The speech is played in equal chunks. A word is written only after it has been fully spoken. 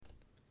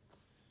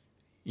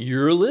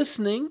You're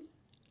listening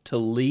to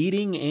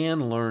Leading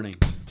and Learning.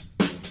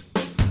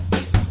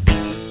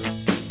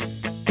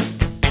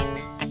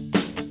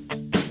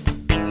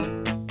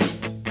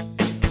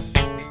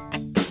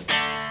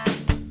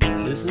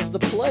 This is the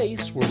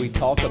place where we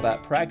talk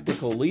about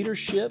practical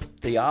leadership,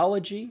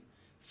 theology,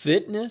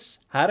 fitness,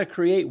 how to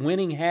create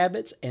winning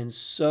habits, and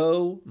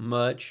so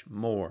much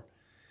more.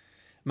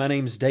 My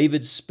name's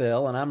David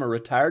Spell, and I'm a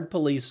retired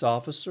police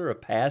officer, a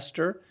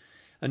pastor,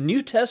 a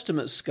New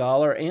Testament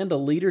scholar, and a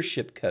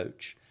leadership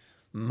coach.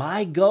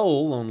 My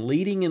goal on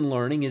Leading and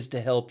Learning is to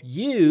help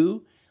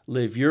you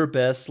live your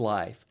best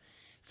life.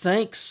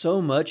 Thanks so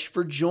much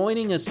for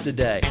joining us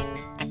today.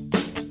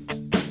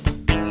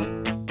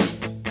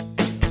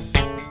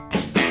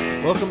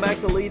 Welcome back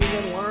to Leading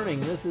and Learning.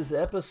 This is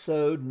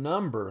episode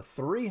number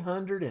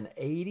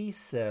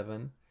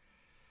 387.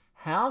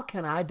 How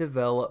can I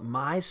develop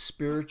my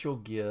spiritual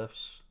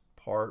gifts?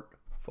 Part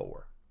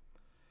 4.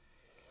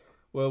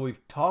 Well,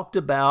 we've talked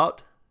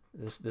about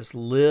this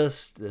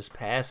list, this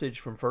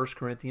passage from 1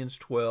 Corinthians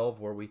 12,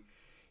 where we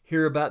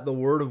hear about the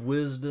word of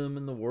wisdom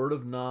and the word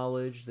of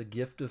knowledge, the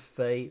gift of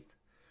faith,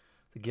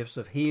 the gifts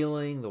of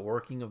healing, the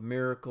working of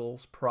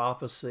miracles,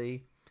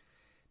 prophecy,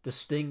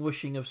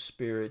 distinguishing of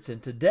spirits.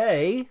 And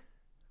today,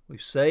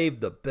 we've saved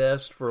the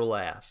best for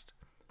last,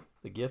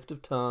 the gift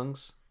of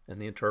tongues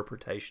and the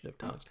interpretation of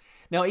tongues.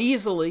 Now,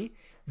 easily,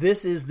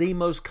 this is the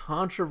most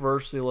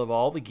controversial of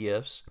all the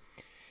gifts.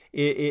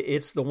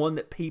 It's the one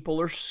that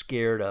people are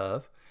scared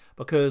of,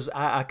 because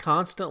I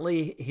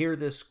constantly hear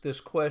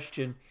this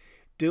question,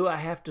 do I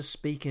have to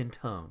speak in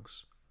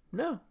tongues?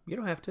 No, you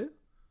don't have to.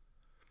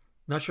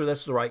 Not sure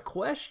that's the right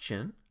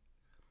question,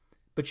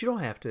 but you don't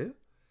have to.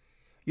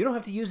 You don't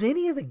have to use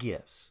any of the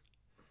gifts,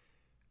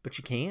 but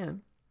you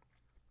can.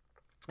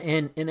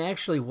 And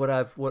actually what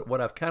I've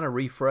kind of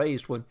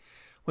rephrased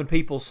when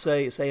people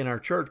say in our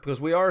church,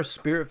 because we are a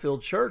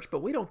spirit-filled church,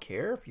 but we don't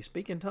care if you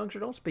speak in tongues or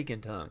don't speak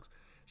in tongues.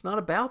 It's not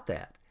about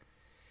that.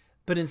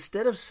 But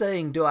instead of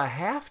saying, do I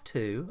have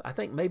to, I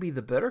think maybe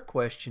the better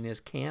question is,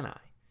 can I?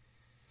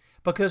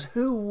 Because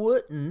who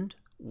wouldn't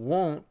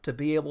want to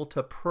be able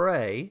to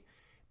pray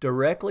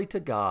directly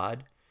to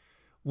God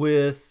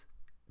with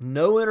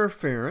no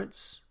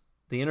interference,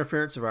 the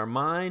interference of our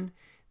mind?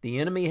 The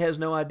enemy has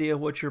no idea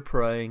what you're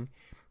praying.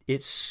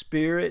 It's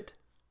spirit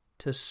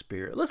to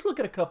spirit. Let's look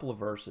at a couple of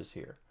verses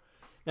here.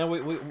 Now,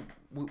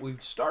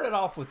 we've started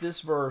off with this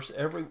verse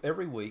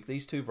every week,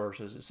 these two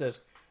verses. It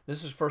says,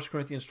 this is 1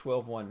 Corinthians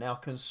 12:1. Now,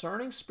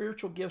 concerning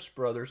spiritual gifts,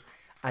 brothers,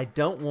 I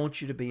don't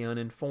want you to be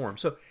uninformed.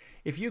 So,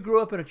 if you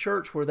grew up in a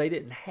church where they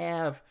didn't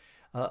have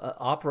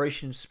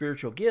Operation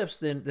Spiritual Gifts,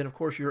 then of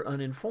course you're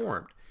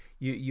uninformed.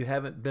 You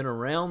haven't been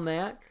around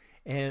that,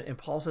 and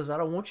Paul says, I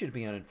don't want you to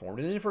be uninformed.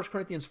 And then in 1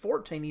 Corinthians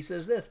 14, he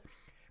says this,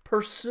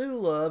 pursue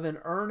love and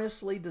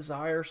earnestly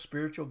desire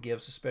spiritual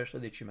gifts,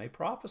 especially that you may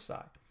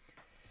prophesy.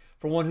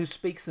 For one who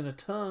speaks in a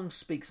tongue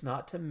speaks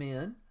not to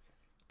men,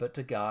 but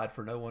to God,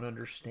 for no one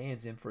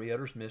understands him, for he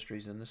utters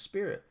mysteries in the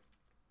Spirit.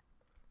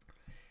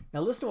 Now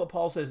listen to what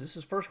Paul says. This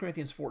is 1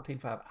 Corinthians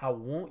 14:5. I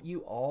want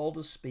you all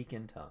to speak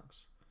in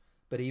tongues,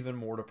 but even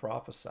more to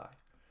prophesy.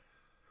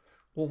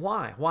 Well,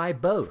 why? Why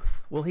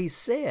both? Well, he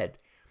said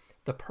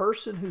the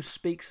person who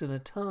speaks in a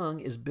tongue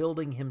is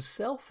building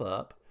himself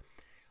up,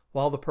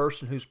 while the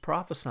person who's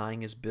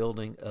prophesying is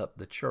building up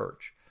the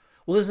church.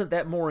 Well, isn't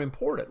that more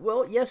important?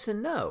 Well, yes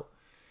and no.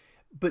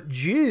 But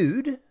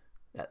Jude,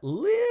 that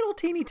little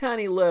teeny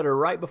tiny letter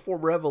right before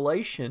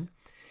Revelation,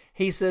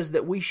 he says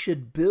that we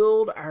should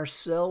build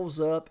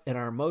ourselves up in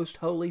our most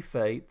holy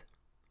faith.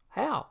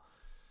 How?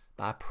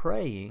 By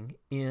praying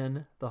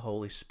in the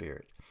Holy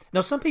Spirit.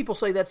 Now, some people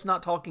say that's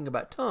not talking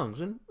about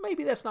tongues, and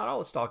maybe that's not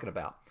all it's talking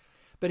about.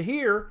 But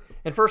here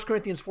in 1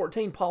 Corinthians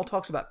 14, Paul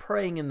talks about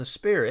praying in the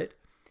Spirit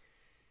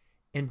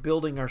and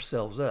building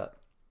ourselves up.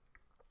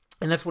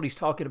 And that's what he's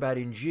talking about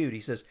in Jude.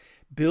 He says,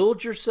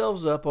 build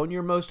yourselves up on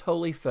your most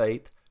holy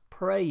faith,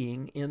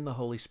 praying in the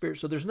Holy Spirit.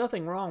 So there's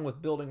nothing wrong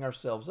with building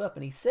ourselves up.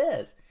 And he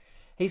says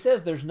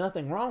there's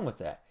nothing wrong with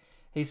that.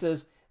 He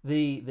says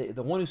the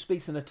one who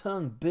speaks in a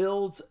tongue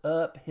builds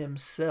up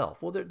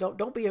himself. Well,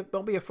 don't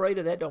be afraid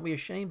of that. Don't be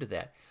ashamed of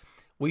that.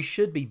 We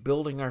should be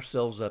building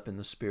ourselves up in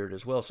the Spirit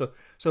as well.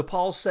 So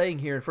Paul's saying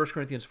here in 1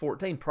 Corinthians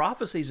 14,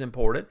 prophecy is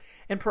important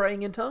and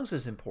praying in tongues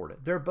is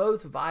important. They're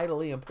both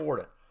vitally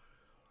important.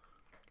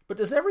 But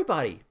does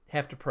everybody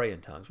have to pray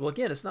in tongues? Well,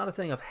 again, it's not a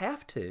thing of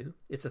have to.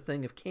 It's a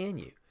thing of can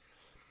you.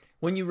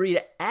 When you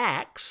read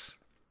Acts,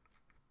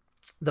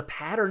 the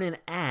pattern in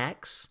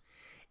Acts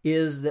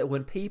is that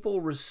when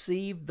people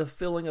received the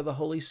filling of the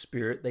Holy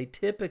Spirit, they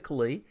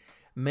typically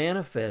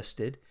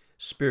manifested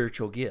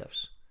spiritual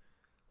gifts.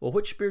 Well,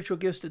 which spiritual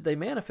gifts did they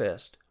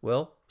manifest?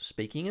 Well,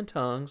 speaking in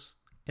tongues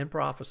and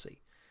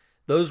prophecy.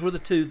 Those are the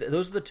two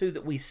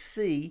that we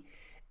see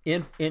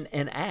in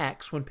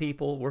Acts when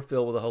people were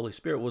filled with the Holy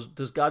Spirit.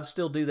 Does God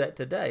still do that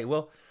today?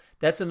 Well,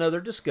 that's another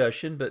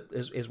discussion, but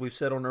as we've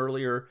said on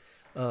earlier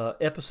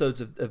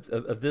episodes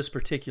of this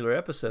particular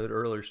episode,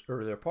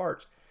 earlier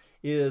parts,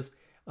 is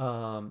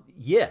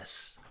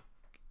yes,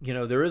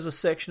 there is a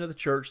section of the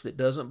church that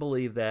doesn't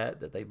believe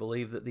that they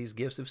believe that these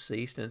gifts have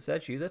ceased, and if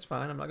that's you, that's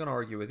fine. I'm not going to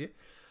argue with you.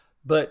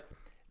 But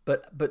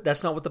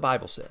that's not what the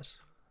Bible says.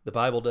 The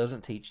Bible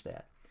doesn't teach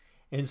that.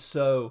 And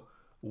so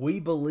we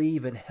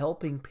believe in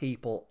helping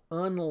people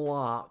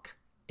unlock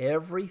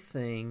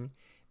everything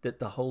that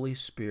the Holy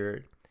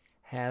Spirit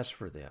has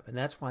for them. And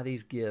that's why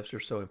these gifts are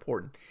so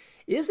important.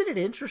 Isn't it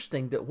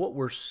interesting that what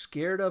we're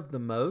scared of the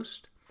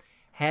most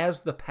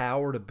has the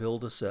power to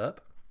build us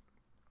up?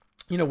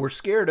 We're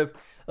scared of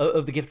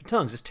the gift of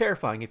tongues. It's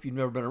terrifying if you've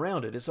never been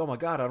around it. It's, oh my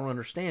God, I don't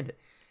understand it.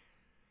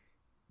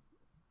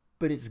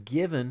 But it's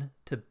given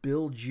to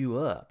build you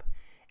up.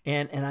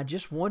 And I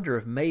just wonder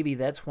if maybe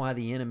that's why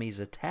the enemy's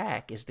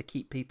attack is to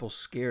keep people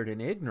scared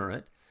and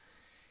ignorant,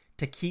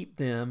 to keep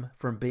them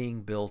from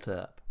being built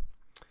up.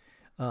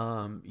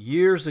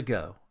 Years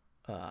ago,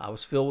 I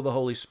was filled with the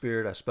Holy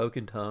Spirit. I spoke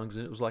in tongues,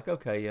 and it was like,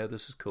 okay, yeah,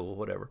 this is cool,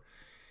 whatever.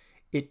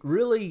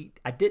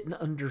 I didn't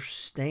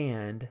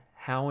understand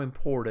how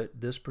important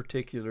this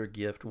particular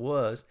gift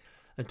was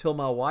until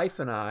my wife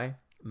and I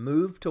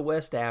moved to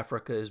West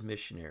Africa as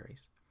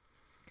missionaries.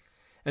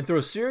 And through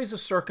a series of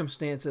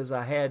circumstances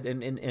I had,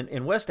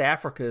 and West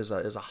Africa is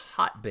a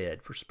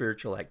hotbed for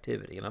spiritual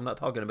activity, and I'm not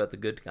talking about the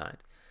good kind.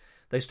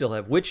 They still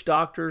have witch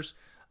doctors,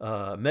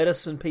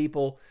 medicine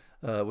people.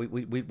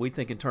 We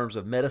think in terms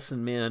of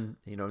medicine men,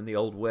 in the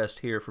Old West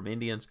here from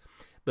Indians.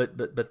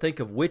 But think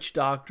of witch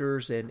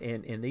doctors,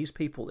 and these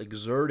people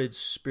exerted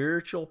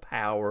spiritual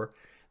power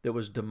that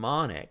was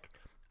demonic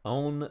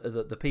on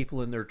the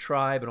people in their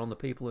tribe and on the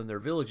people in their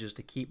villages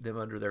to keep them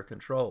under their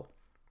control.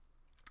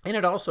 And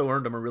it also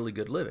earned them a really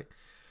good living.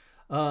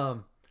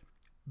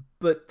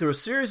 But through a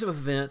series of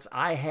events,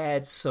 I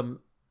had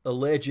some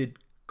alleged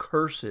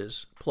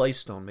curses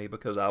placed on me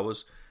because I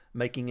was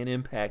making an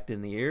impact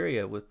in the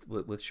area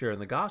with sharing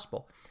the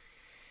gospel.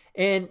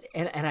 And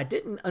I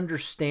didn't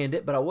understand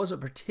it, but I wasn't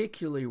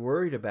particularly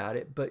worried about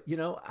it. But,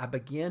 I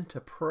began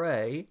to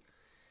pray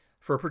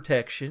for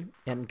protection,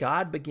 and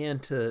God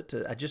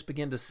I just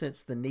began to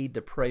sense the need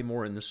to pray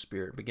more in the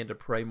Spirit, begin to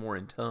pray more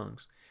in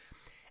tongues.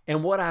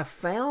 And what I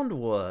found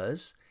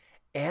was,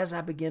 as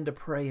I began to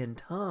pray in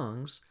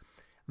tongues,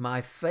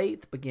 my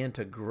faith began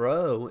to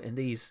grow, and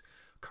these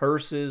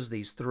curses,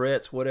 these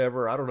threats,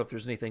 whatever, I don't know if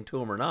there's anything to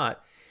them or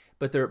not,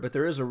 but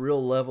there is a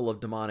real level of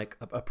demonic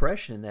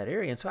oppression in that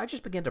area. And so I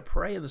just began to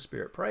pray in the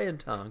Spirit, pray in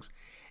tongues,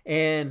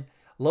 and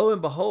lo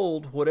and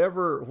behold,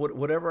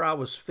 whatever I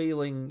was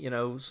feeling,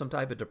 some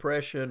type of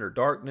depression or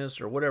darkness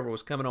or whatever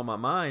was coming on my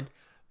mind,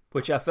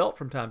 which I felt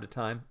from time to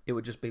time, it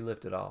would just be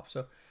lifted off.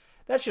 So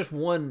that's just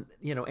one,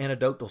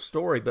 anecdotal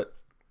story, but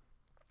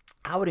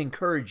I would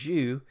encourage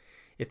you,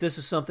 if this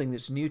is something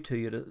that's new to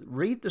you, to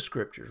read the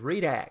Scriptures,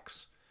 read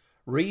Acts,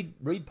 read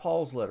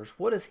Paul's letters.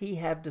 What does he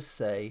have to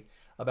say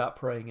about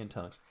praying in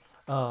tongues?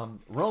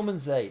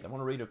 Romans 8, I want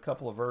to read a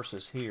couple of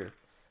verses here.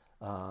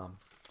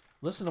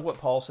 Listen to what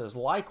Paul says.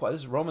 Likewise,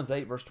 this is Romans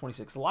 8, verse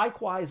 26.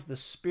 Likewise, the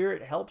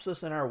Spirit helps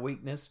us in our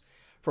weakness,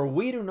 for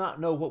we do not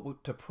know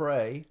what to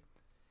pray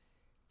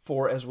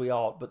for as we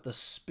ought, but the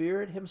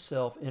Spirit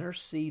himself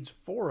intercedes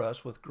for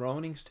us with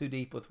groanings too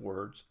deep for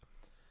words,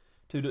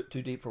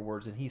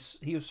 and he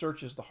who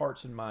searches the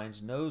hearts and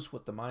minds knows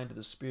what the mind of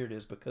the Spirit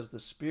is, because the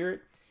Spirit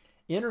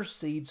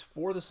intercedes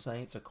for the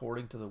saints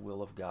according to the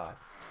will of God.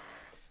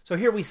 So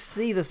here we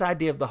see this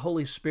idea of the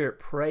Holy Spirit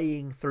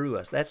praying through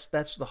us.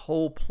 That's the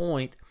whole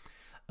point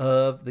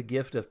of the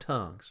gift of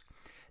tongues.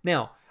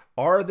 Now,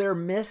 are there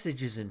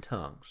messages in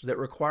tongues that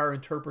require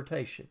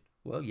interpretation?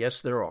 Well, yes,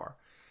 there are.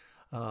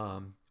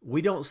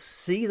 We don't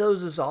see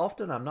those as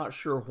often. I'm not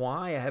sure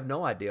why. I have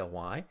no idea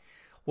why.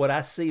 What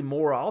I see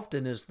more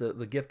often is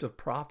the gift of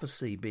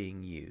prophecy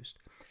being used.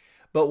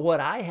 But what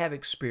I have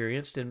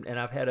experienced, and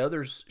I've had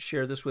others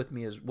share this with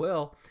me as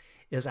well,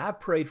 is I've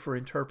prayed for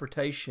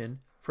interpretation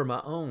for my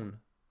own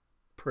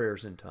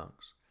prayers in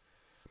tongues.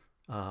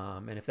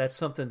 And if that's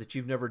something that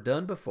you've never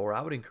done before,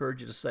 I would encourage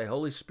you to say,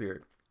 Holy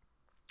Spirit,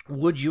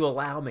 would you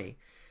allow me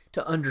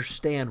to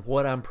understand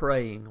what I'm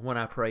praying when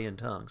I pray in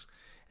tongues?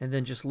 And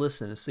then just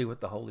listen and see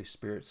what the Holy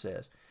Spirit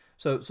says.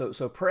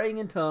 So praying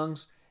in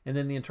tongues and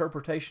then the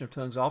interpretation of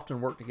tongues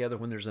often work together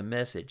when there's a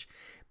message.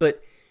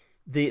 But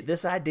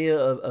this idea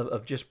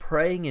of just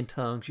praying in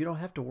tongues, you don't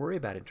have to worry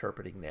about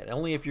interpreting that.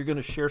 Only if you're going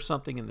to share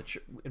something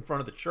in front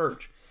of the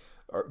church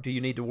do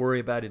you need to worry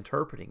about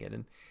interpreting it.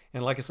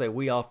 And like I say,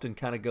 we often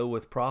kind of go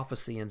with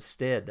prophecy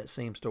instead. That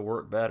seems to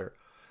work better.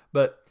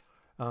 But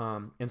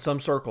in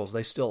some circles,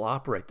 they still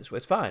operate this way.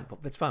 It's fine.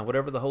 It's fine.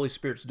 Whatever the Holy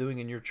Spirit's doing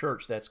in your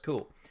church, that's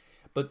cool.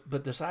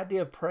 But this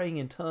idea of praying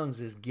in tongues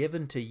is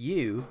given to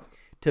you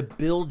to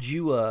build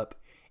you up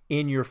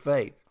in your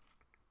faith.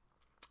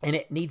 And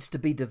it needs to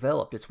be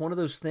developed. It's one of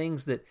those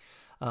things that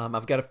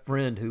I've got a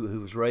friend who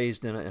was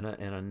raised in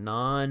a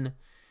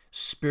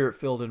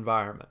non-spirit-filled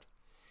environment.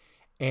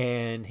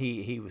 And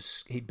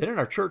he'd been in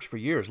our church for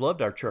years,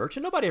 loved our church,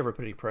 and nobody ever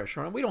put any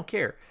pressure on him. We don't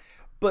care.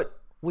 But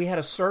we had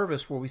a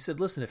service where we said,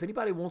 listen, if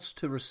anybody wants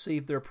to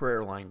receive their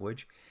prayer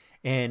language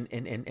and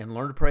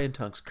learn to pray in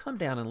tongues, come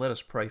down and let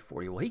us pray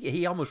for you. Well,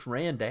 he almost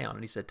ran down,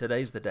 and he said,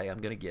 today's the day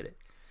I'm going to get it.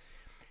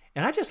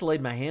 And I just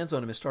laid my hands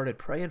on him and started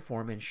praying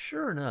for him. And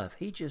sure enough,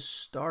 he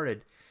just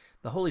started,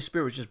 the Holy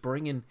Spirit was just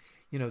bringing,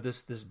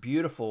 this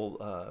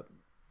beautiful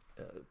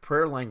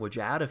prayer language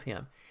out of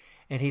him.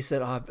 And he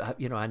said,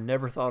 I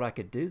never thought I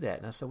could do that.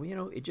 And I said,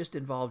 well, it just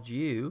involved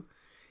you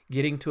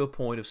getting to a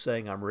point of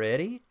saying, I'm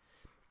ready,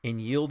 and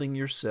yielding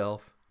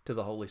yourself to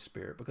the Holy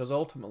Spirit, because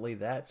ultimately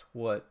that's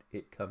what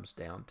it comes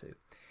down to.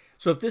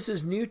 So if this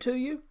is new to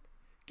you,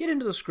 get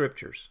into the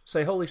Scriptures.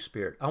 Say, Holy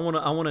Spirit, I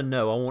want to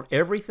know. I want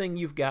everything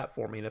you've got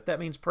for me. And if that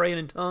means praying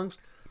in tongues,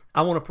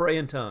 I want to pray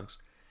in tongues.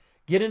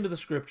 Get into the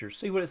Scriptures.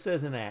 See what it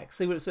says in Acts.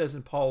 See what it says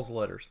in Paul's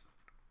letters.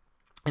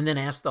 And then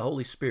ask the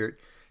Holy Spirit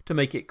to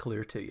make it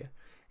clear to you.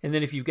 And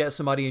then if you've got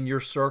somebody in your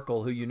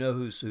circle who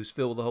who's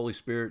filled with the Holy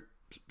Spirit,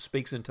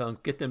 speaks in tongues,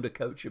 get them to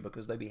coach you,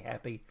 because they'd be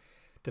happy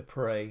to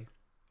pray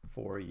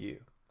for you.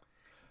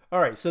 All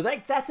right, so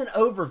that's an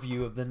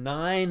overview of the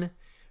 9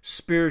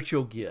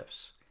 spiritual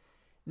gifts.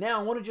 Now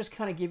I want to just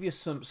kind of give you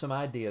some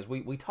ideas.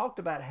 We talked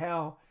about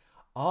how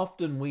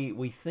often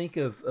we think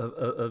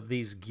of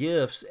these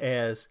gifts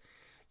as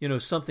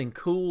something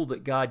cool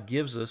that God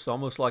gives us,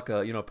 almost like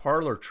a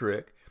parlor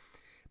trick,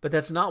 but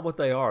that's not what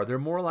they are. They're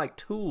more like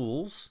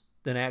tools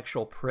than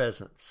actual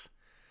presents.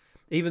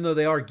 Even though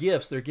they are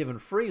gifts, they're given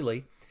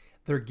freely.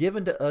 They're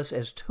given to us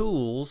as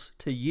tools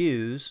to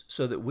use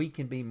so that we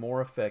can be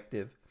more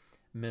effective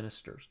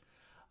ministers.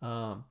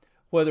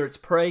 Whether it's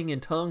praying in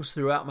tongues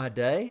throughout my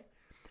day,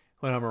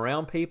 when I'm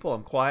around people,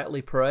 I'm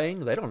quietly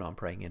praying. They don't know I'm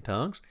praying in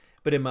tongues.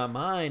 But in my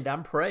mind,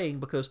 I'm praying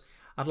because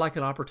I'd like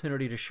an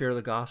opportunity to share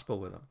the gospel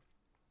with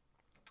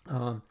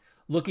them.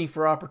 Looking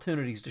for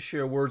opportunities to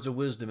share words of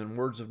wisdom and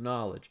words of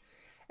knowledge.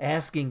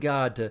 Asking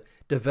God to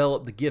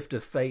develop the gift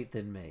of faith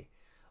in me.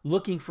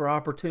 Looking for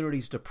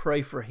opportunities to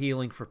pray for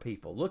healing for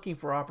people. Looking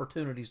for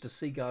opportunities to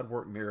see God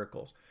work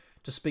miracles.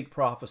 To speak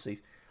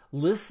prophecies.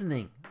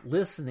 Listening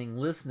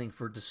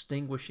for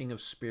distinguishing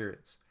of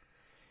spirits.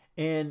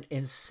 And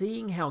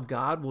seeing how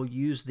God will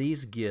use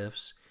these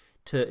gifts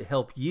to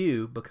help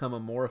you become a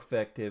more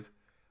effective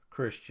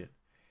Christian.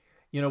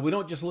 We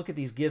don't just look at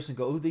these gifts and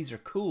go, oh, these are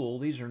cool,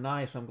 these are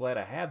nice, I'm glad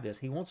I have this.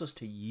 He wants us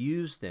to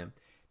use them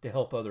to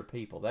help other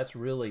people. That's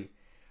really,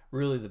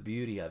 really the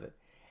beauty of it.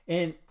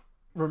 And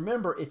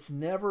remember, it's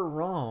never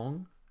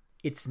wrong,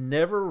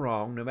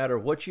 no matter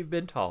what you've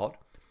been taught,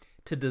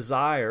 to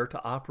desire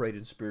to operate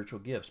in spiritual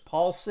gifts.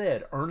 Paul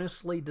said,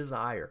 earnestly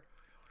desire.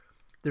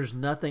 There's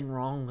nothing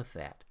wrong with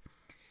that.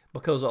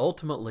 Because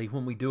ultimately,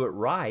 when we do it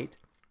right,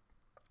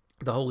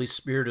 the Holy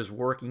Spirit is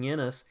working in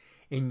us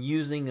and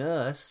using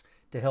us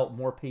to help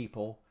more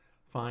people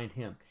find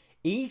Him.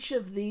 Each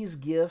of these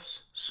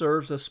gifts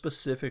serves a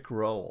specific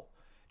role,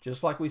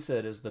 just like we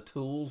said, as the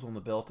tools on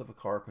the belt of a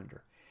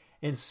carpenter.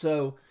 And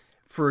so,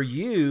 for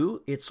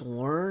you, it's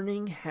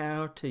learning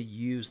how to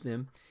use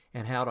them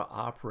and how to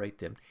operate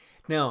them.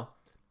 Now,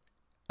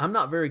 I'm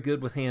not very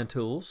good with hand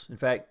tools. In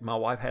fact, my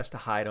wife has to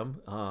hide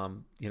them,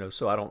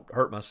 so I don't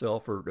hurt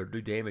myself or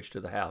do damage to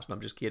the house. And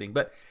I'm just kidding.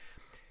 But,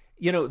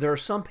 there are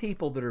some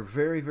people that are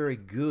very, very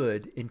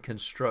good in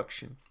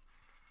construction.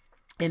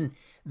 And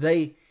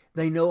they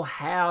know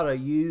how to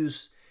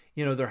use,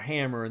 their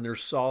hammer and their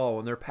saw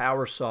and their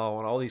power saw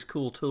and all these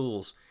cool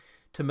tools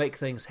to make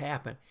things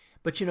happen.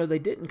 But, they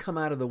didn't come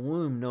out of the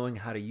womb knowing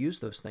how to use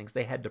those things.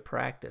 They had to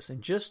practice.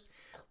 And just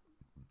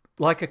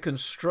like a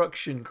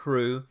construction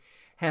crew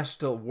has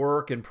to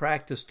work and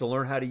practice to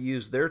learn how to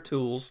use their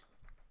tools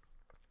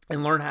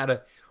and learn how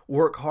to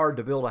work hard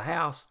to build a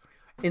house,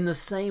 in the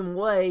same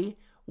way,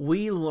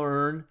 we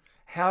learn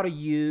how to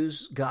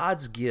use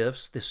God's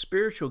gifts, the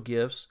spiritual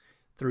gifts,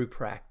 through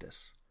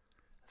practice.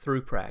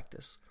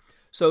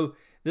 So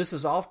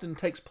this often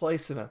takes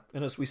place in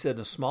as we said,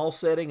 in a small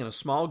setting, in a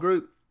small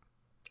group.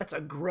 That's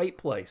a great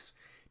place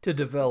to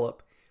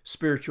develop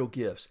spiritual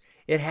gifts.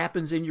 It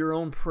happens in your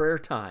own prayer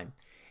time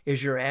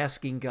as you're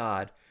asking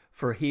God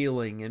for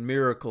healing and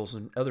miracles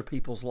in other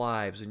people's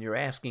lives, and you're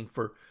asking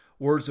for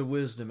words of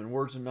wisdom and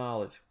words of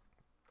knowledge.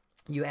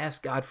 You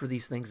ask God for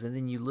these things, and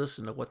then you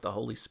listen to what the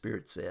Holy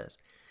Spirit says.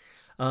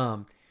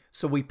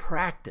 So we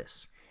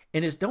practice.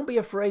 And don't be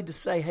afraid to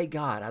say, hey,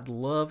 God, I'd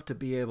love to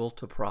be able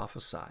to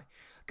prophesy.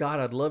 God,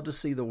 I'd love to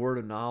see the word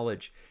of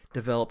knowledge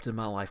developed in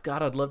my life.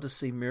 God, I'd love to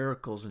see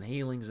miracles and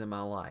healings in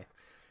my life.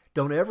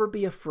 Don't ever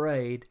be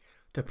afraid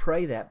to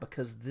pray that,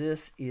 because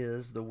this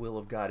is the will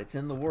of God. It's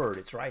in the Word.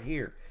 It's right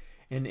here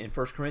in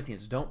 1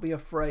 Corinthians. Don't be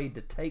afraid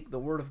to take the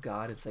Word of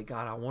God and say,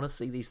 God, I want to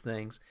see these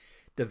things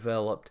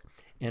developed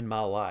in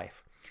my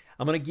life.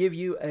 I'm going to give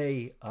you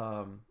a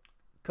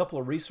couple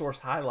of resource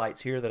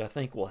highlights here that I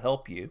think will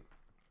help you.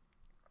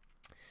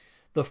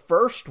 The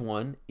first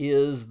one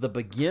is The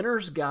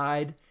Beginner's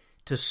Guide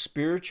to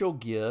Spiritual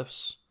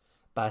Gifts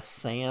by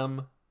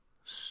Sam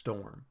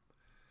Storm.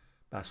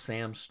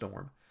 Sam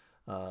Storm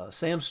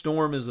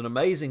is an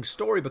amazing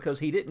story because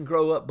he didn't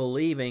grow up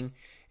believing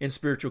in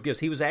spiritual gifts.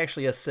 He was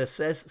actually a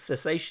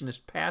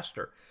cessationist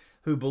pastor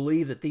who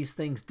believed that these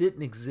things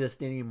didn't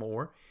exist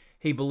anymore.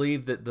 He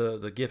believed that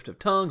the gift of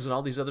tongues and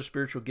all these other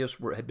spiritual gifts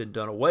had been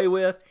done away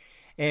with,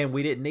 and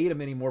we didn't need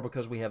them anymore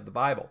because we have the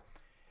Bible.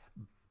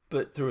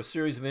 But through a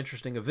series of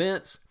interesting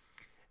events,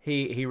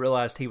 he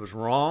realized he was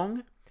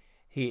wrong.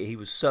 He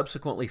was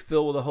subsequently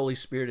filled with the Holy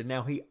Spirit, and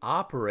now he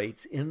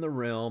operates in the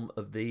realm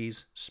of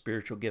these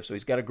spiritual gifts. So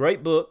he's got a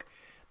great book,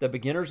 The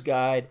Beginner's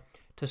Guide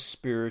to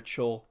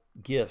Spiritual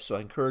Gifts. So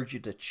I encourage you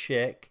to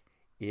check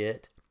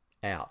it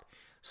out.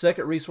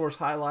 Second resource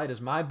highlight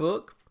is my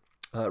book,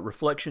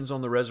 Reflections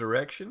on the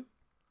Resurrection.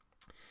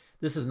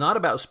 This is not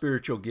about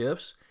spiritual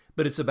gifts,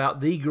 but it's about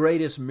the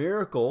greatest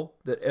miracle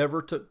that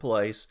ever took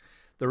place,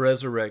 the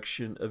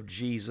resurrection of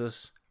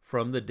Jesus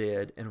from the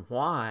dead, and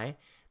why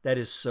that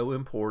is so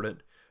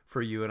important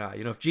for you and I.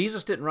 You know, if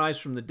Jesus didn't rise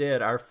from the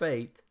dead, our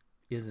faith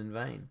is in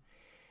vain.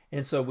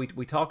 And so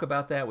we talk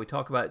about that. We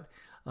talk about,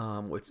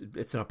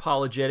 it's an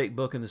apologetic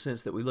book in the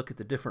sense that we look at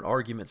the different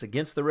arguments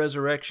against the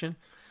resurrection.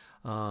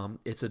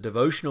 It's a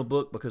devotional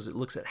book because it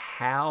looks at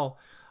how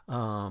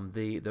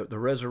the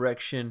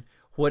resurrection,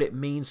 what it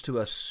means to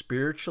us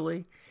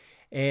spiritually,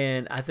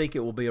 and I think it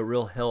will be a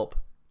real help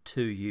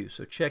to you.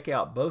 So check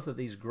out both of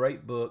these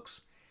great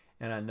books,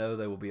 and I know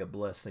they will be a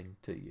blessing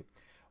to you.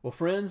 Well,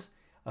 friends,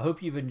 I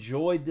hope you've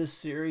enjoyed this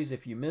series.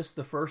 If you missed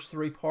the first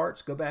 3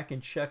 parts, go back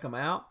and check them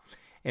out.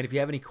 And if you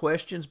have any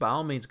questions, by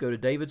all means, go to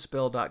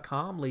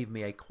davidspell.com, leave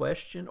me a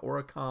question or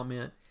a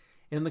comment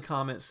in the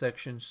comment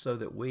section so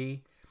that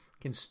we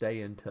can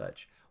stay in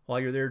touch. While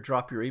you're there,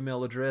 drop your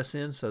email address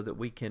in so that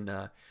we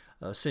can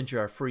send you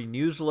our free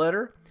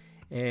newsletter,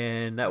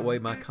 and that way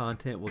my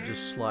content will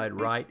just slide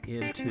right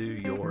into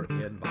your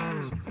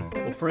inbox.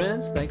 Well,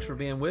 friends, thanks for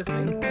being with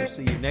me. We'll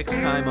see you next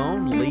time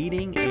on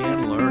Leading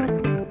and Learning.